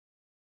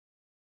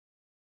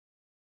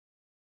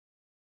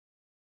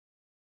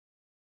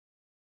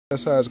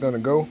That's how it's gonna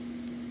go,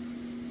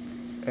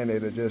 and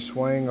it'll just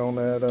swing on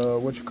that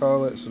what you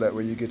call it, so that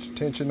way you get your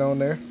tension on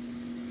there.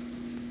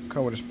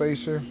 Come with a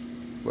spacer,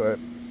 but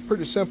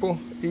pretty simple,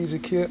 easy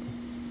kit,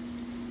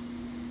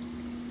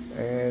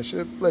 and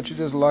should let you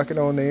just lock it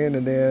on the end,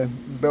 and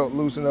then belt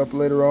loosen up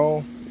later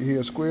on. You hear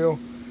a squeal,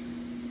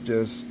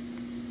 just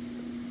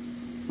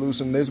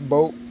loosen this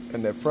bolt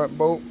and that front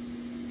bolt,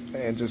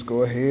 and just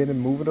go ahead and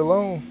move it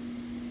along.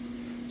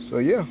 So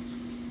yeah,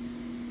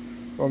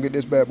 gonna get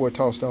this bad boy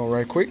tossed on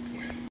right quick.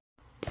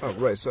 All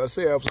right, so I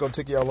said I was gonna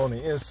take y'all on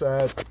the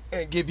inside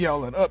and give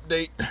y'all an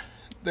update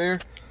there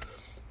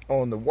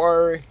on the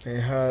wiring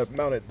and how I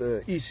mounted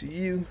the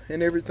ECU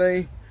and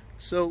everything.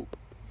 So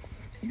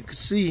you can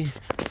see,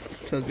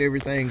 tucked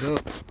everything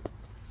up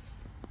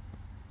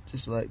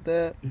just like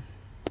that.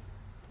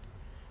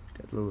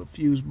 Got the little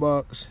fuse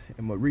box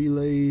and my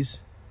relays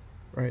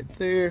right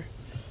there.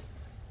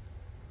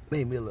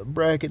 Made me a little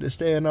bracket to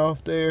stand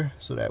off there,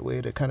 so that way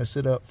it'll kind of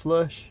sit up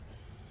flush.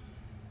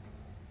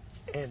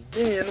 And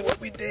then what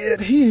we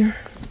did here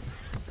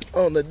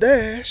on the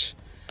dash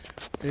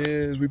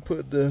is we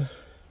put the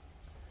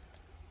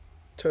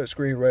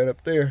touchscreen right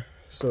up there,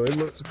 so it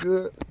looks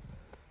good,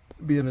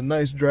 being a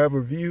nice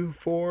driver view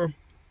for him.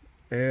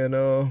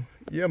 And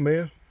yeah,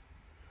 man,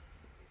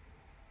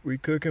 we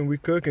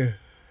cooking.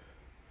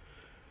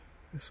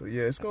 So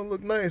yeah, it's gonna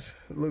look nice.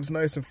 It looks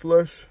nice and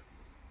flush,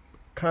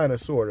 kind of,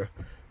 sorta,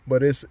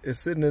 but it's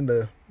sitting in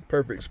the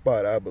perfect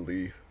spot, I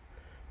believe.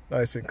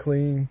 Nice and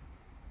clean,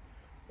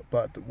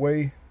 about the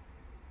way.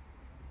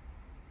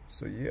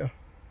 So yeah,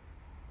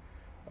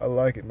 I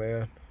like it,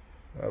 man.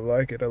 I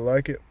like it.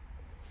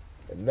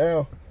 And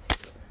now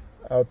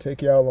I'll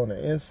take y'all on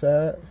the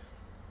inside,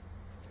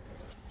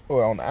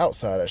 or on the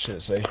outside, I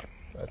should say.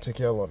 I'll take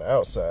y'all on the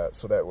outside,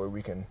 so that way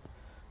we can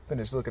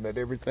finish looking at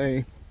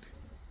everything.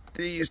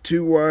 These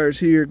two wires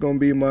here are gonna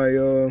be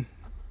my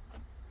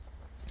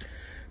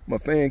my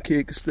fan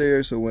kicks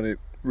there, so when it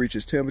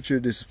reaches temperature,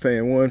 this is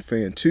fan 1,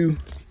 fan 2.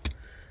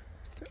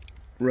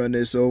 Run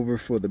this over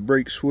for the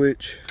brake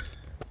switch.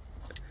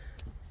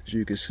 As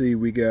you can see,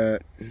 we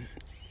got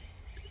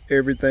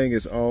everything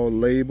is all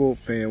labeled.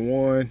 Fan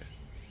 1,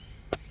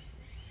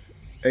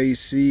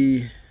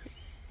 AC,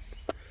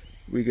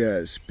 we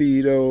got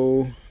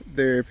speedo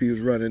there if he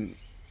was running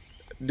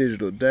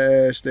digital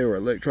dash there, or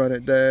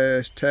electronic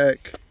dash,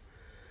 tack,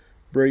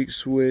 brake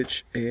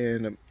switch,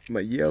 and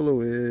my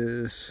yellow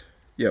is,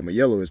 yeah, my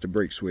yellow is the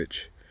brake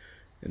switch.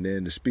 And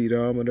then the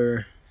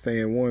speedometer,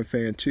 fan 1,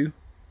 fan 2,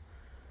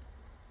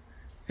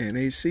 and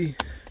AC.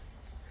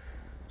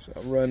 So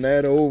I'll run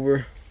that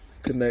over,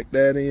 connect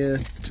that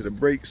in to the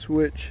brake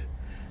switch,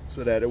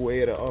 so that way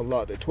it'll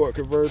unlock the torque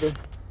converter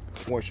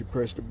once you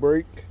press the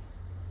brake,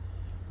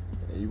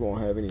 and you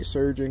won't have any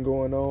surging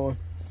going on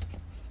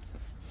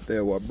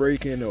there while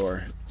braking,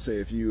 or say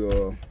if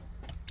you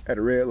at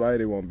a red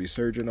light, it won't be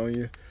surging on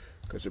you,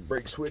 because the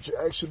brake switch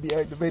will actually be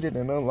activated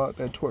and unlock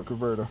that torque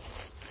converter.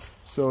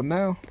 So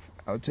now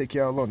I'll take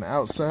y'all on the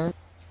outside.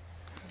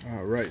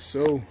 All right,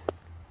 so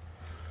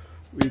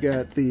we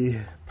got the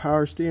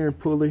power steering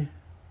pulley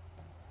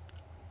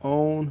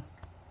on.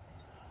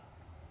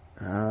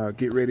 I'll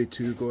get ready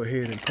to go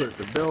ahead and put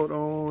the belt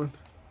on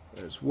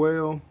as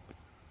well.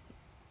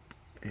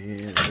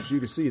 And as you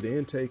can see, the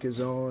intake is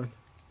on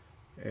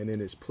and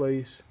in its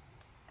place.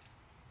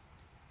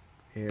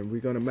 And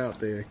we're gonna mount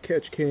the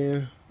catch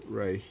can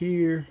right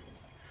here.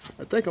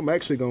 I think I'm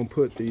actually gonna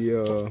put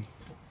the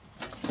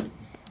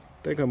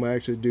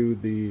do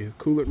the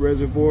coolant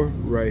reservoir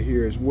right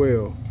here as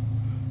well.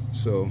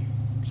 So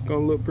it's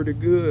gonna look pretty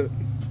good,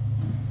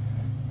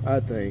 I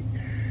think.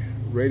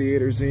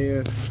 Radiators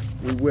in.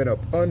 We went up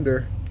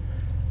under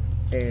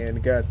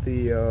and got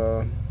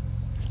the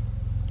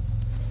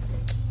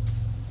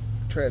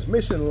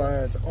transmission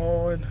lines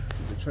on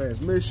the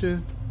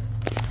transmission,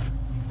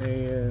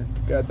 and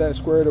got that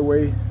squared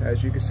away.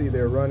 As you can see,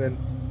 they're running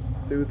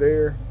through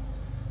there.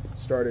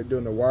 Started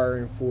doing the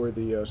wiring for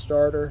the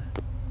starter.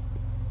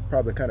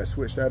 Probably kind of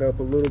switched that up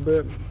a little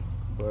bit,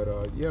 but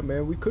yeah,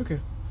 man, we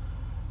cooking.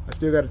 I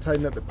still got to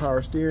tighten up the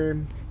power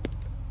steering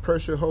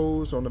pressure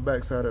hose on the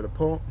back side of the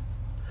pump,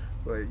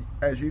 but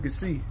as you can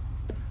see,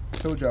 I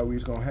told y'all we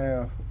was gonna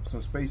have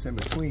some space in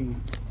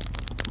between,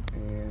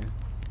 and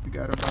we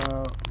got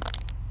about,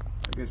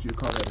 I guess you'd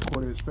call that a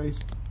quarter-inch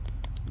space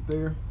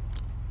there.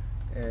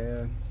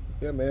 And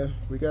yeah, man,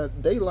 we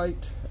got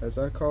daylight, as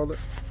I call it.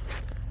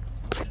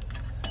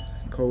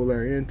 Cold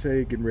air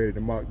intake, getting ready to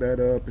mock that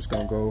up. It's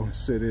gonna go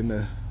sit in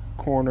the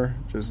corner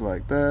just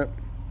like that,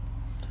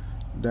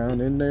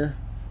 down in there,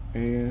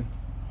 and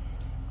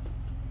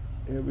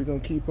yeah, we're gonna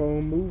keep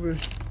on moving.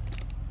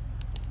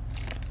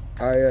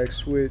 IAC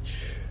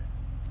switch,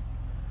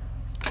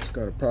 it's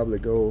gonna probably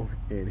go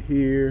in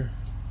here.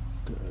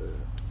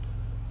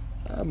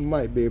 I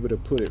might be able to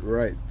put it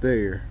right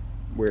there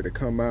where to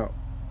come out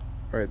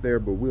right there,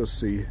 but we'll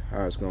see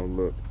how it's gonna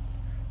look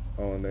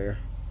on there.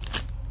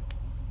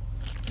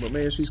 But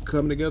man, she's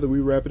coming together. We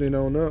wrapping it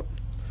on up.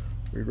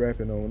 We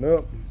wrapping on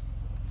up.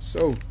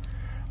 So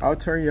I'll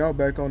turn y'all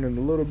back on in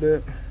a little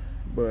bit.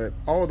 but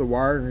all the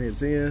wiring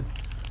is in.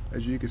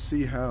 As you can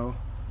see how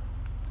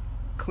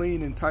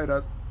clean and tight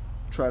I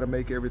try to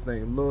make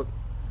everything look,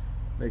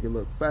 make it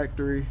look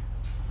factory,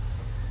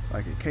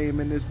 like it came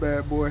in this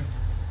bad boy.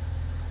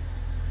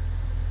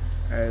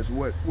 As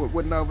what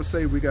Nova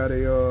say, we got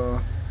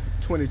a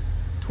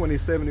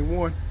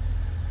 2071.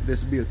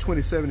 This would be a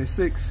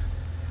 2076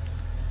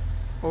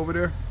 over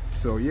there.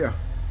 So yeah,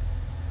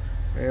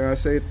 and I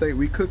say think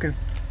we cooking.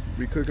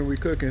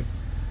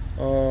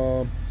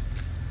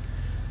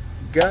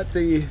 Got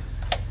the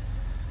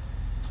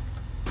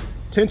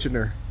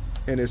tensioner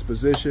in its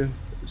position,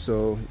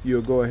 so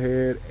you'll go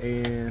ahead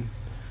and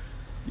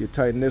you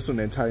tighten this one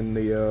and tighten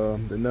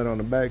the nut on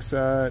the back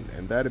side,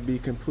 and that'll be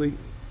complete.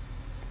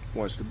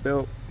 Once the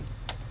belt,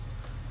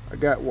 I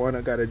got one,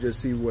 I gotta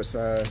just see what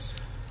size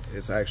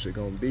it's actually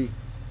gonna be,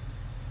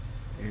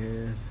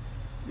 and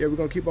yeah, we're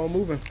gonna keep on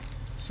moving.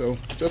 So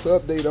just an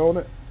update on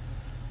it,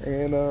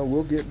 and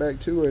we'll get back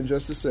to it in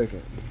just a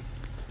second.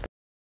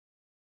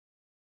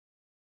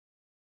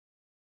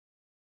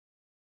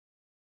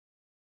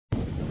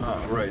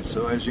 Alright,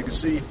 so as you can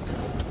see,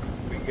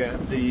 we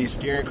got the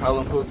steering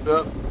column hooked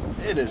up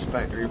in its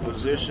factory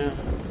position.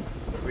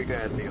 We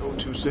got the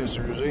O2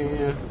 sensors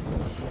in,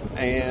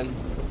 and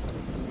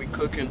we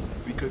cooking.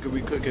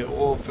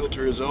 Oil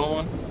filter is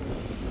on.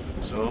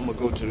 So I'm gonna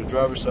go to the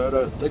driver's side.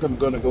 I think I'm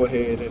gonna go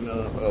ahead and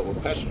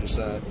passenger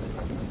side,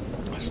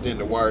 extend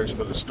the wires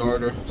for the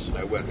starter, so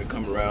that way I can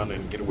come around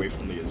and get away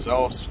from the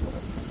exhaust.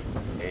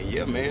 And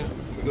yeah, man,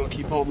 we're gonna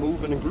keep on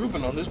moving and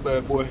grooving on this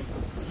bad boy.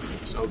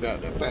 So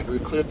got the factory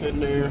clip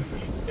in there,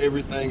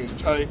 everything is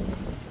tight,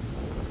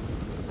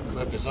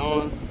 clip is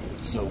on,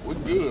 so we're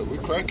good,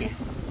 we're cracking.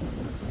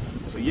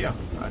 So yeah,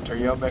 I'll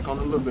turn y'all back on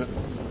in a little bit.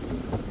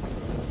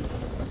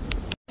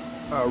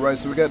 Alright,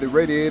 so we got the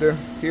radiator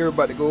here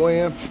about to go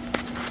in.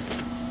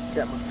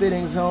 Got my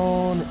fittings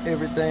on,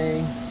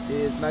 everything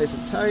is nice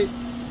and tight,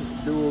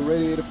 dual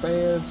radiator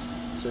fans.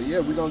 So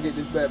yeah, we're gonna get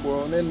this bad boy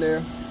on in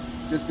there.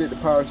 Just did the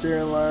power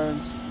steering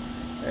lines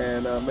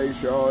and made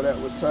sure all that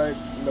was tight,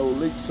 no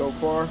leaks so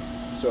far.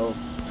 So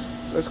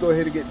let's go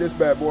ahead and get this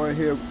bad boy in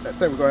here. I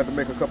think we're gonna have to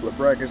make a couple of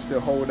brackets to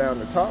hold down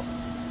the top,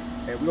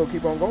 and we're gonna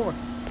keep on going.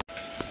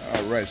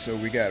 All right, so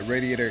we got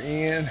radiator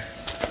in,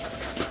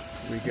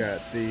 we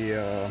got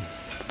the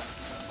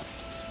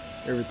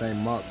everything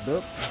mocked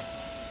up,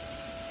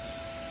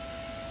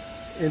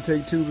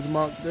 intake tube is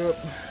mocked up.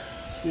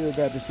 Still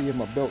got to see if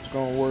my belt's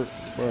gonna work,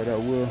 but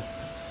we'll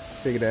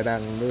figure that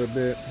out in a little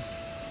bit.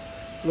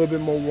 A little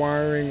bit more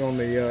wiring on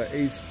the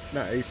AC,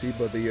 not AC,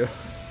 but the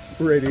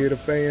radiator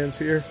fans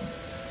here,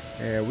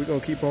 and we're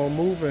gonna keep on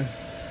moving.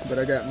 But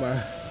I got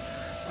my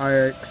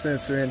IX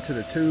sensor into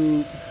the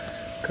tube,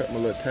 cut my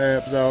little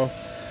tabs off.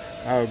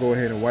 I'll go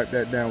ahead and wipe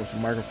that down with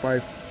some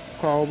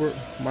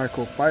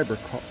microfiber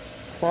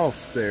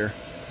cloths there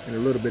and a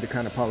little bit to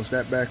kind of polish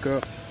that back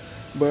up.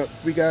 But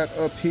we got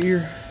up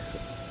here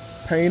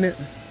painted,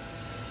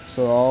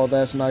 so all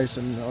that's nice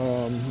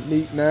and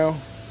neat now.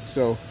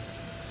 So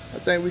I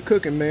think we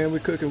cooking, man. We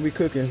cooking. I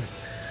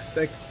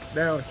think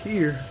down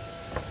here,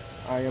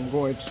 I am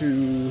going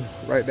to,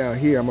 right down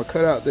here, I'm gonna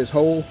cut out this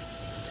hole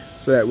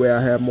so that way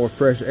I have more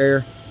fresh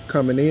air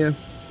coming in.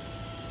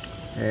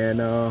 And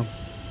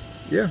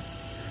yeah,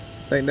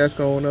 I think that's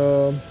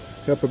gonna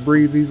help her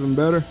breathe even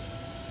better.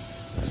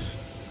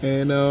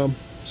 And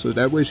so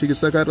that way she can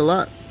suck out a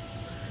lot.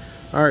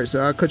 All right, so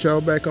I'll cut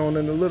y'all back on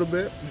in a little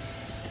bit.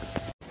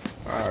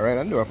 All right,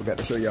 I knew I forgot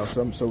to show y'all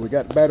something. So we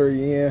got the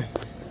battery in,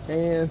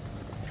 and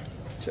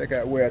check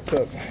out where I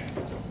took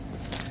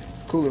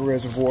coolant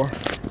reservoir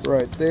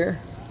right there.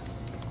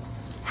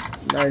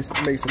 Nice,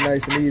 makes it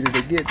nice and easy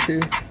to get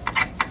to.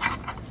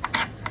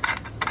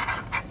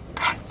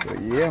 So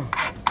yeah,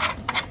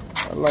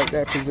 I like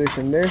that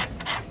position there.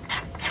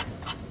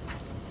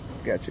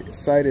 Got your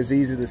sight is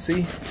easy to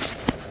see.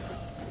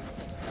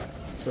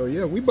 So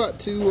yeah, we about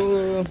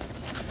to, I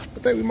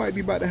think we might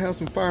be about to have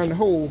some fire in the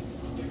hole.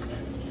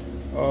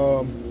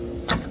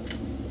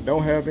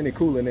 Don't have any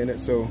coolant in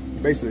it, so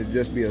basically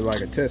just be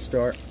like a test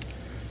start,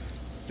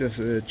 just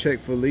to check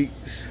for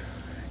leaks.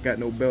 Got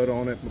no belt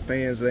on it, my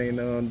fans ain't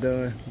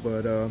undone,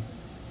 but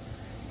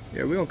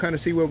yeah, we're gonna kind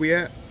of see where we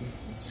at,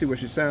 see what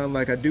she sound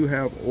like. I do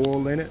have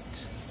oil in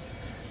it,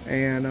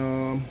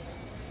 and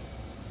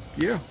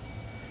yeah,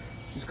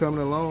 she's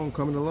coming along.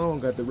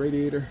 Got the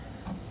radiator,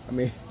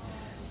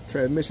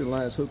 transmission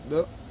lines hooked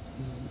up.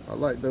 I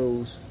like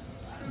those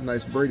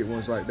nice braided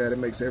ones like that. It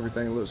makes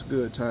everything looks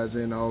good, ties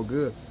in all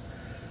good.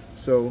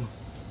 So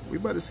we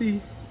about to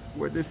see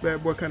what this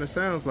bad boy kind of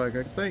sounds like,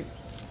 I think.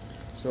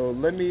 So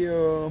let me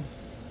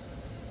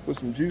put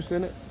some juice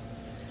in it,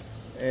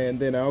 and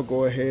then I'll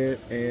go ahead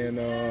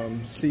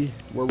and see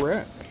where we're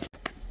at.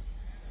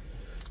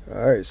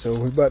 All right, so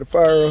we're about to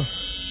fire up.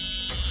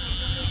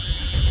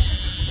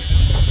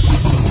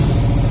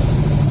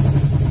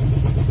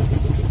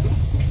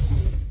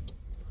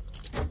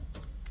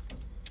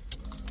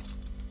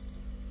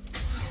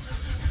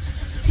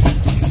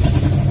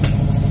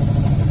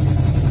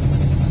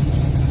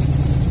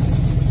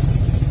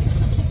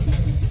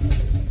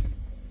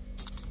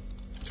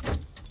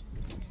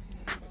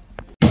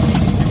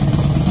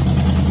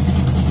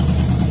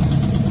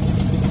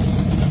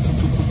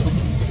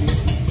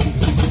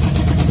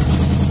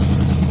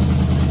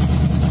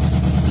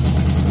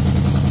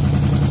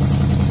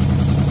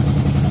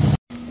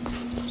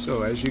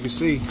 So as you can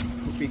see,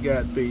 we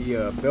got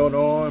the belt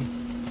on,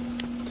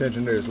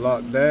 tensioner is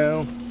locked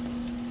down.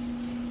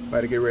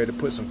 About to get ready to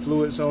put some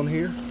fluids on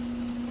here.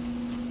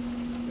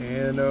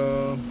 And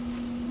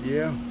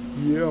yeah,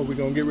 we're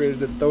gonna get ready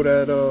to throw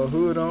that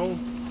hood on.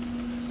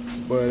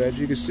 But as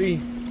you can see,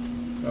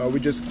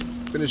 we just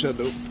finished up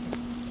the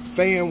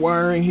fan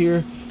wiring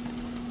here.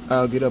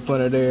 I'll get up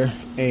under there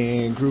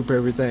and group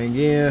everything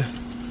in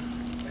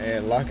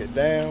and lock it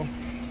down,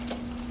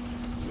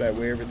 so that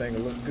way everything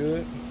will look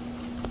good.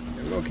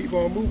 And we're gonna keep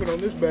on moving on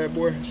this bad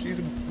boy. She's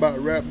about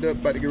wrapped up,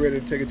 about to get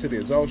ready to take it to the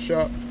exhaust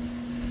shop.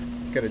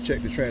 Gotta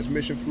check the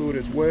transmission fluid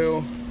as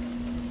well.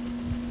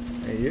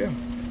 And yeah,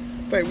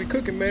 I think we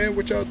cooking, man.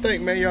 What y'all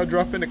think, man? Y'all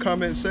drop in the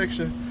comment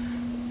section.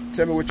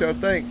 Tell me what y'all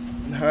think.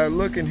 How it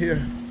looking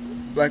here?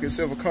 Black and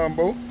silver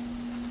combo.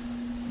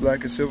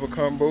 Black and silver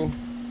combo.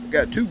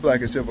 Got two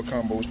black and silver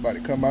combos about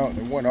to come out,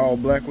 and one all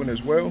black one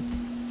as well.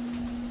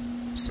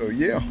 So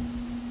yeah,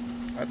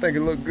 I think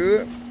it looked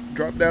good.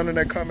 Drop down in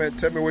that comment,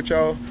 tell me what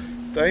y'all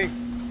think.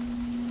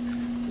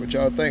 What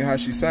y'all think, how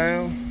she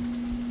sound.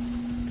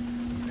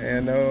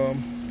 And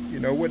you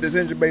know, what this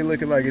engine bay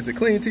looking like? Is it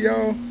clean to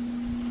y'all?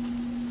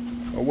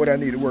 Or what I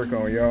need to work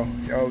on, y'all?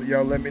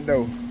 Y'all let me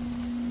know.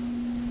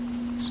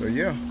 So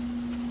yeah,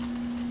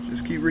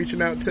 just keep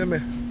reaching out to me.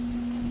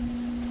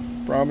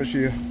 Promise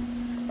you,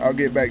 I'll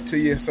get back to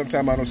you.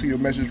 Sometime I don't see your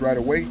message right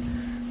away,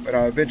 but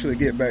I'll eventually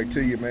get back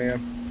to you,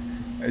 man.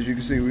 As you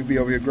can see, we be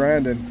over here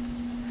grinding,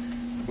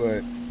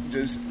 but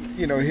just,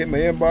 you know, hit my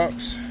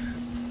inbox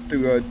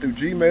through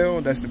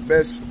Gmail. That's the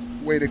best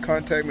way to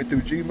contact me,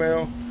 through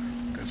Gmail,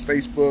 because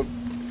Facebook,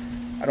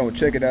 I don't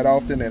check it that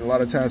often, and a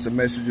lot of times the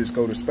messages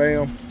go to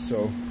spam.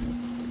 So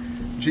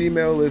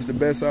Gmail is the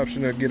best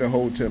option to get a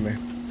hold to me,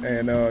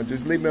 and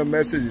just leave me a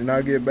message and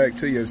I'll get back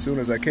to you as soon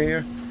as I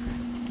can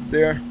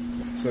there.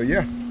 So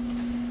yeah.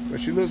 But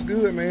she looks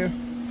good,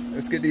 man.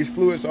 Let's get these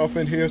fluids off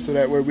in here so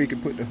that way we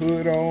can put the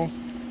hood on,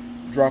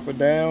 drop her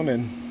down,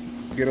 and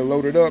get her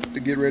loaded up to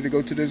get ready to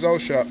go to the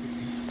exhaust shop.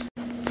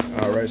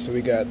 Alright, so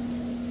we got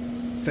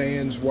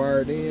fans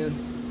wired in.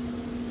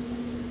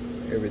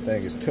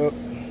 Everything is tucked.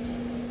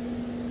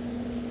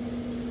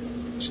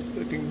 She's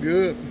looking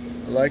good.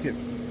 I like it.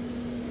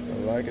 I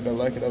like it, I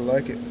like it, I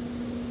like it.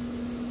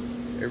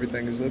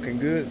 Everything is looking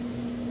good.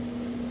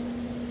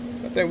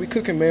 I think we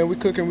cooking, man. We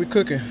cooking, we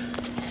cooking.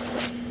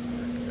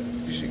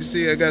 As you can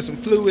see, I got some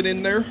fluid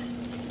in there.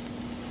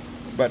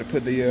 About to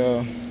put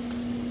the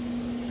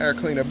air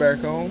cleaner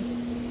back on.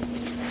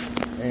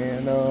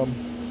 And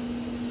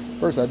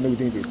first I knew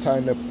we needed to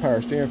tighten up the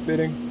power steering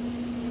fitting.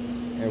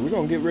 And we're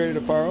gonna get ready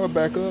to fire her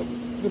back up.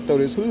 We'll throw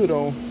this hood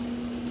on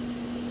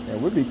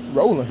and we'll be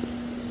rolling.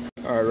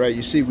 Alright,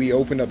 you see we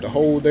opened up the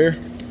hole there.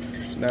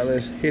 So now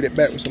let's hit it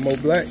back with some more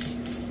black.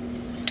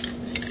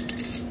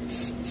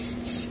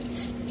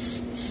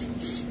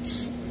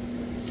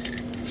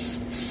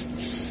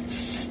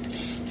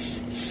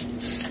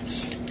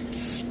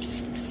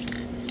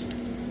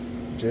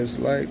 Just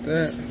like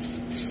that.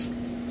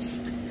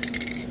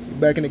 We're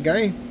back in the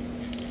game.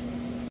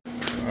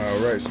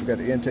 Alright, so we got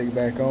the intake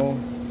back on.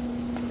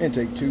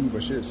 Intake tube, I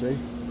should say.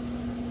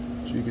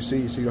 As you can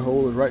see the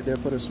hole is right there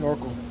for the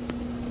snorkel.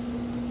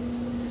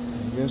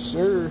 Yes,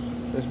 sir.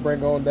 Let's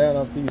bring on down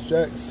off these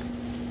jacks.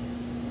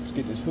 Let's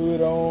get this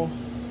hood on.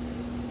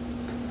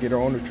 Get her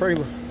on the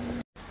trailer.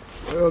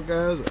 Well,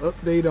 guys,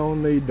 update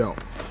on the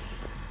Donk.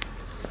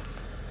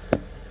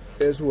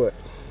 Guess what?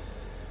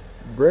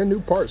 Brand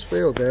new parts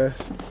failed, guys.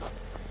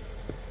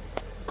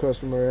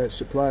 Customer had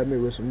supplied me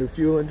with some new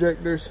fuel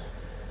injectors.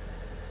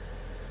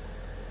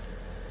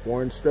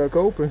 One stuck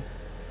open.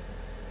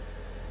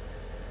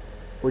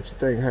 What you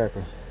think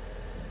happened?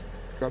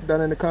 Drop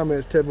down in the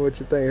comments, tell me what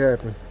you think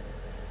happened.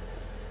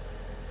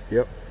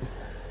 Yep.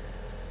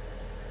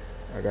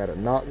 I got a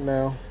knock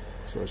now,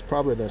 so it's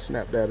probably gonna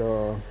snap that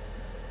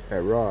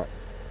rod.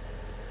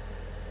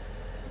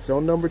 It's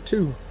on number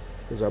 2,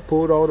 because I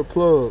pulled all the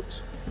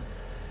plugs.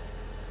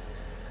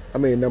 I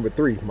mean number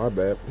 3, my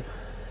bad.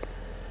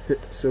 Hit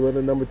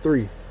cylinder number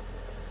 3.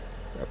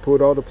 I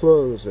pulled all the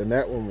plugs, and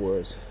that one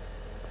was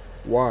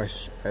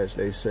washed, as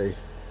they say.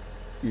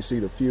 You see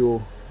the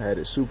fuel had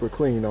it super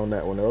clean on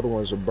that one. The other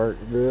ones are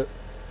burnt good.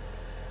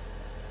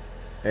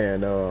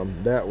 And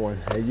that one,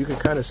 hey, you can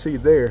kind of see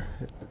there,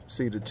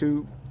 see the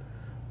tube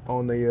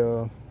on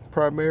the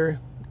primary,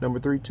 number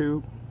 3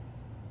 tube.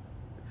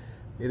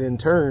 It didn't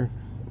turn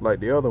like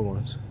the other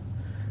ones.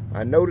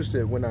 I noticed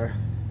it when I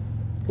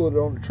pulled it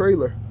on the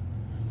trailer.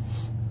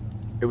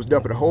 It was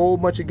dumping a whole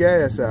bunch of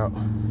gas out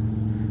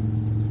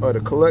of the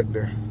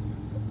collector.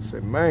 I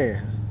said,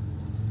 man,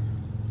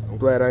 I'm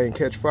glad I didn't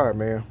catch fire,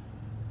 man.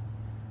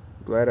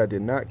 Glad I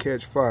did not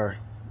catch fire.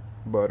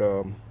 But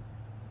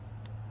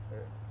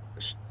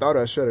thought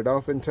I shut it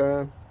off in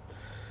time.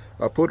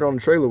 I put it on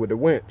the trailer with the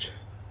winch.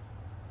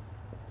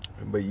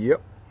 But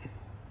yep,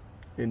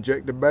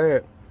 injector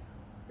bad.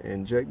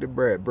 Injector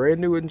bad. Brand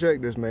new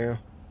injectors, man.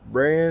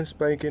 Brand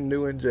spanking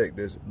new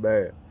injectors.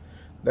 Bad.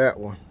 That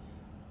one.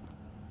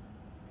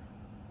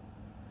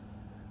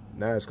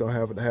 Now it's gonna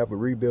have to have a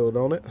rebuild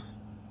on it.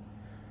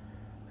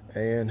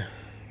 And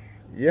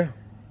yeah,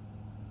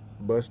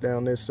 bust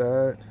down this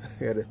side.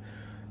 Had to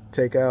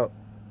take out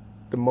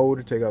the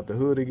motor, take out the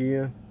hood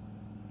again,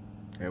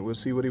 and we'll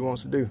see what he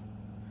wants to do.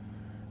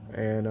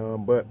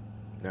 And but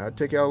I'll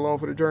take y'all along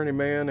for the journey,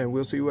 man, and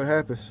we'll see what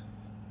happens.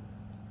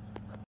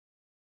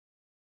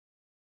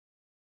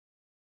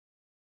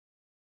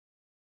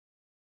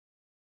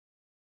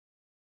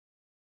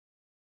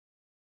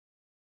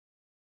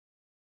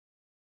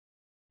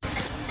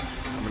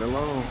 Coming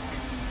along.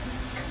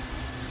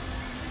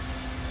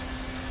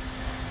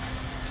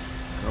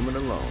 Coming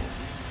along.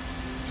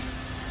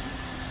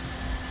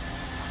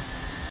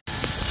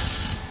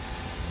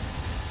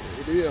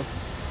 There it is.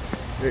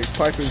 Big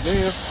pipe is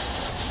in.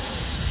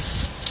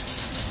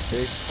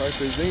 Big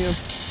pipe is in.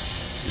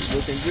 It's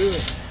looking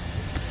good.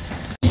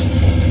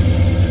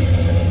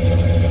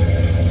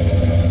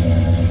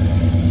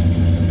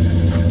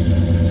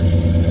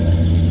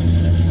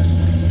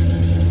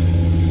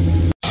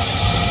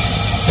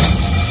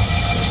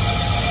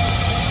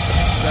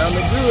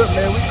 Sounding good,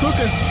 man. We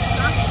cooking.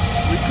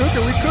 We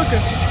cooking. We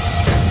cooking.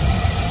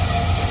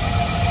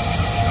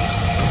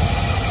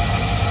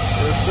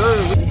 Yes, sir.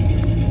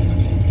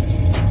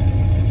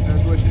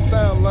 That's what she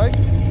sound like.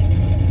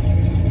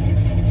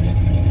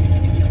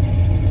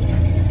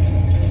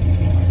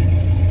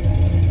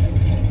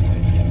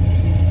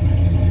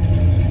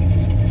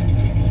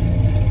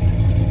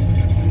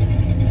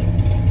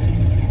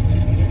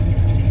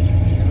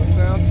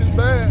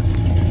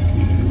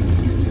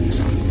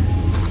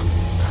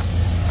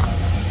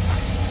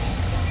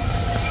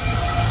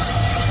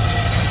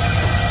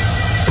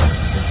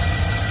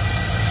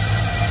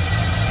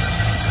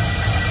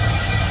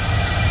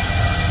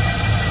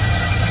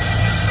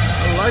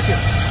 Like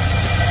it.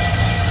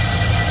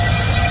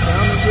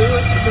 Sounding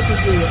good,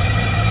 looking good.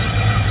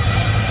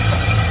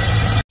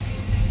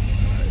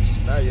 Alright, so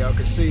now y'all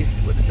can see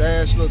what the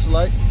dash looks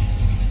like.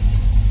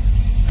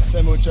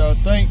 Tell me what y'all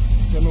think.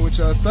 Tell me what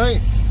y'all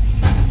think.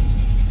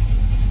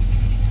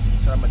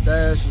 That's how my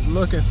dash is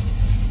looking.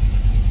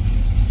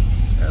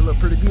 That look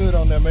pretty good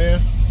on there,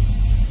 man.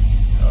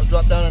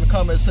 Drop down in the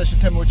comment section,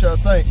 tell me what y'all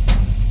think.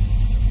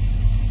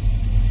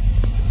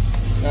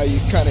 Now you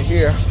kind of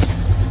hear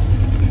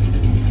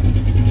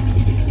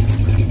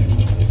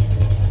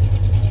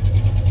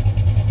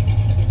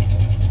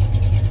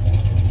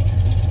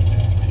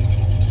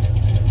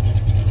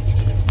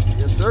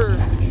sir.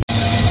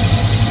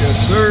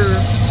 Yes, sir.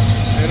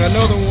 And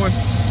another one.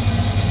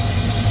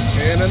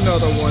 And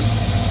another one.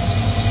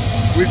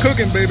 We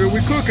cooking, baby.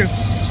 We cooking.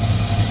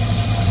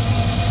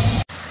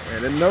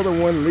 And another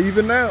one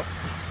leaving out.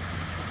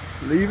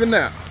 Leaving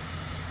out.